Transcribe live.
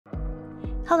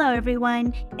Hello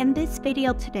everyone, in this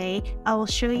video today, I will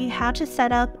show you how to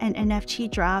set up an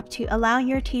NFT drop to allow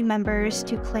your team members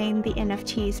to claim the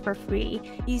NFTs for free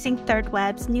using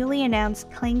ThirdWeb's newly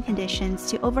announced claim conditions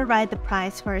to override the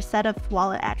price for a set of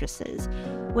wallet addresses,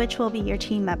 which will be your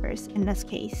team members in this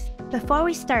case. Before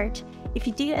we start, if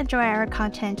you do enjoy our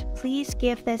content, please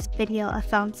give this video a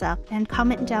thumbs up and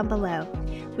comment down below.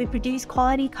 We produce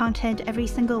quality content every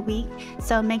single week,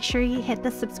 so make sure you hit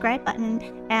the subscribe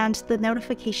button and the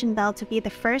notification bell to be the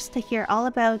first to hear all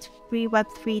about free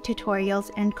Web3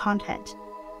 tutorials and content.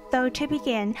 So to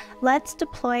begin, let's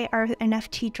deploy our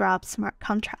NFT Drop smart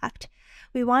contract.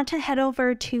 We want to head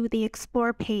over to the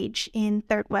Explore page in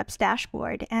ThirdWeb's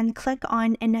dashboard and click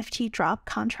on NFT Drop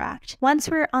contract. Once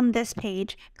we're on this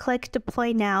page, click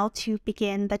Deploy Now to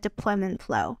begin the deployment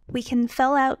flow. We can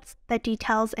fill out the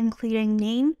details including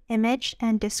name, image,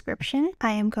 and description.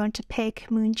 I am going to pick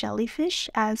Moon Jellyfish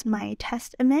as my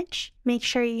test image. Make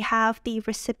sure you have the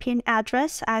recipient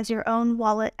address as your own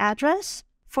wallet address.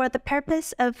 For the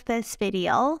purpose of this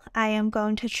video, I am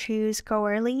going to choose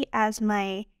Goerli as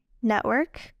my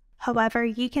network. However,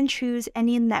 you can choose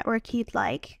any network you'd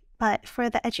like, but for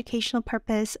the educational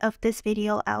purpose of this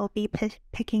video, I will be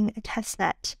picking a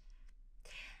testnet.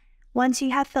 Once you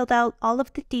have filled out all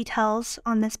of the details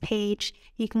on this page,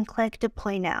 you can click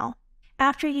Deploy Now.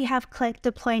 After you have clicked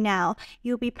Deploy Now,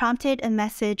 you'll be prompted a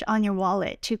message on your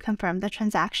wallet to confirm the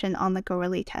transaction on the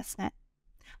Goerli testnet.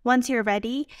 Once you're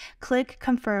ready, click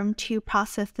Confirm to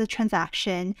process the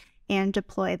transaction and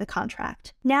deploy the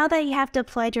contract. Now that you have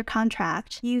deployed your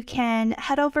contract, you can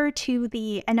head over to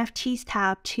the NFTs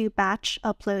tab to batch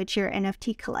upload your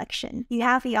NFT collection. You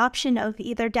have the option of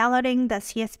either downloading the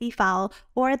CSV file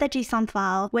or the JSON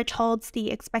file, which holds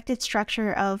the expected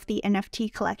structure of the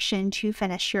NFT collection to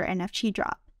finish your NFT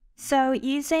drop. So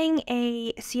using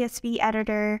a CSV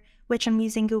editor, which I'm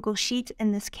using Google Sheets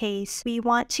in this case, we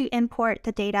want to import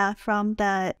the data from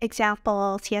the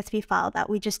example CSV file that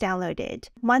we just downloaded.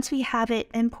 Once we have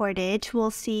it imported,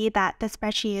 we'll see that the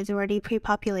spreadsheet is already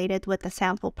pre-populated with the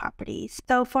sample properties.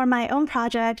 So for my own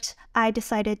project, I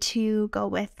decided to go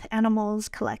with animals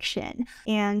collection,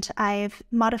 and I've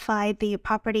modified the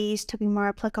properties to be more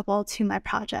applicable to my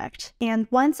project. And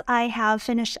once I have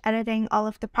finished editing all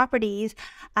of the properties,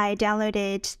 I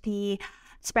downloaded the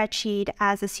spreadsheet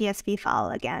as a CSV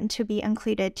file again to be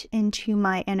included into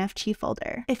my NFT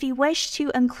folder. If you wish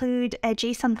to include a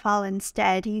JSON file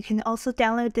instead, you can also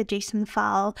download the JSON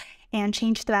file and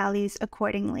change the values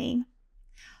accordingly.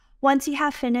 Once you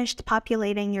have finished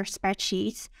populating your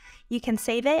spreadsheets, you can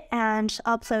save it and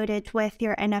upload it with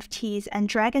your NFTs and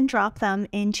drag and drop them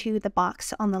into the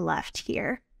box on the left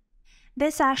here.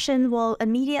 This action will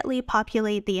immediately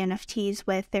populate the NFTs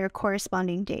with their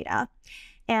corresponding data.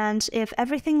 And if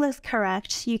everything looks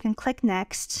correct, you can click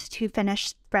Next to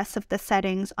finish the rest of the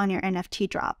settings on your NFT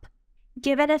drop.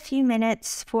 Give it a few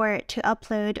minutes for it to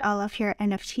upload all of your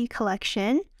NFT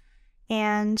collection,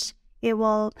 and it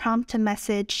will prompt a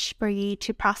message for you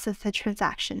to process the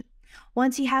transaction.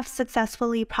 Once you have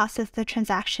successfully processed the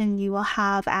transaction, you will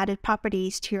have added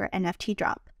properties to your NFT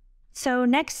drop. So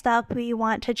next up, we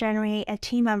want to generate a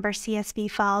team member CSV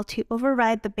file to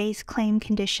override the base claim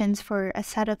conditions for a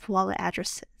set of wallet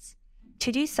addresses.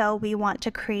 To do so, we want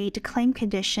to create claim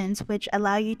conditions which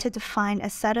allow you to define a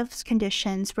set of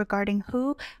conditions regarding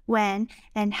who, when,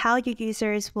 and how your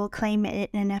users will claim an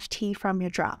NFT from your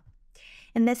drop.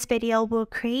 In this video, we'll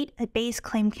create a base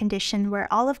claim condition where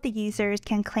all of the users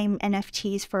can claim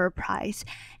NFTs for a price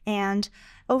and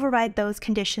override those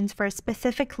conditions for a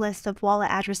specific list of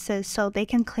wallet addresses so they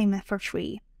can claim it for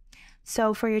free.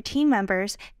 So for your team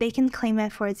members, they can claim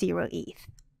it for 0 ETH.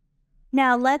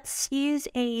 Now let's use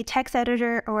a text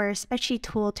editor or a spreadsheet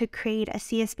tool to create a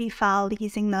CSV file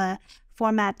using the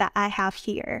format that I have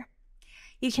here.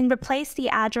 You can replace the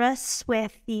address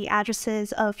with the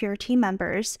addresses of your team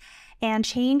members and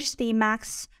change the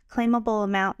max claimable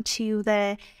amount to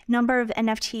the number of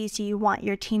NFTs you want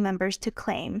your team members to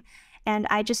claim. And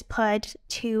I just put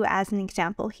 2 as an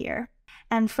example here.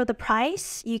 And for the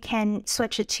price, you can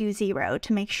switch it to 0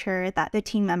 to make sure that the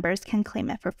team members can claim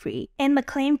it for free. In the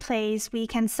claim place, we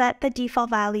can set the default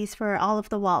values for all of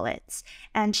the wallets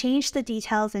and change the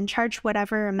details and charge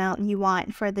whatever amount you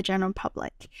want for the general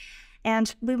public.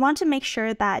 And we want to make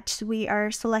sure that we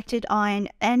are selected on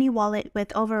any wallet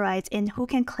with overrides in who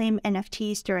can claim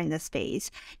NFTs during this phase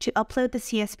to upload the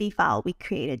CSV file we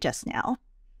created just now.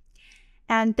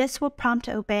 And this will prompt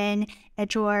open a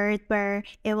drawer where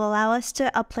it will allow us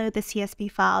to upload the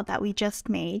CSV file that we just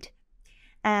made.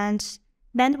 And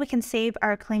then we can save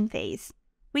our claim phase.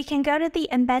 We can go to the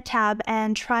Embed tab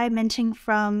and try minting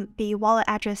from the wallet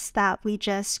address that we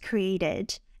just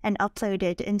created and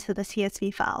uploaded into the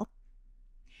CSV file.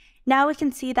 Now we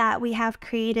can see that we have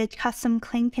created custom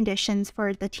claim conditions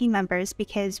for the team members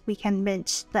because we can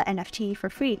mint the NFT for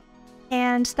free.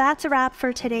 And that's a wrap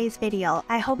for today's video.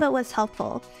 I hope it was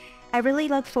helpful. I really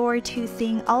look forward to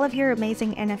seeing all of your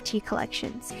amazing NFT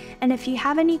collections. And if you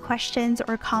have any questions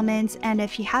or comments, and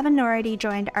if you haven't already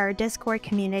joined our Discord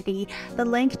community, the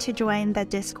link to join the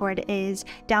Discord is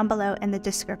down below in the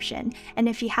description. And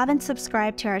if you haven't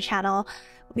subscribed to our channel,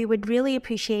 we would really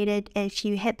appreciate it if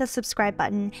you hit the subscribe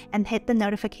button and hit the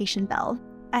notification bell.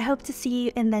 I hope to see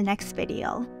you in the next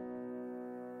video.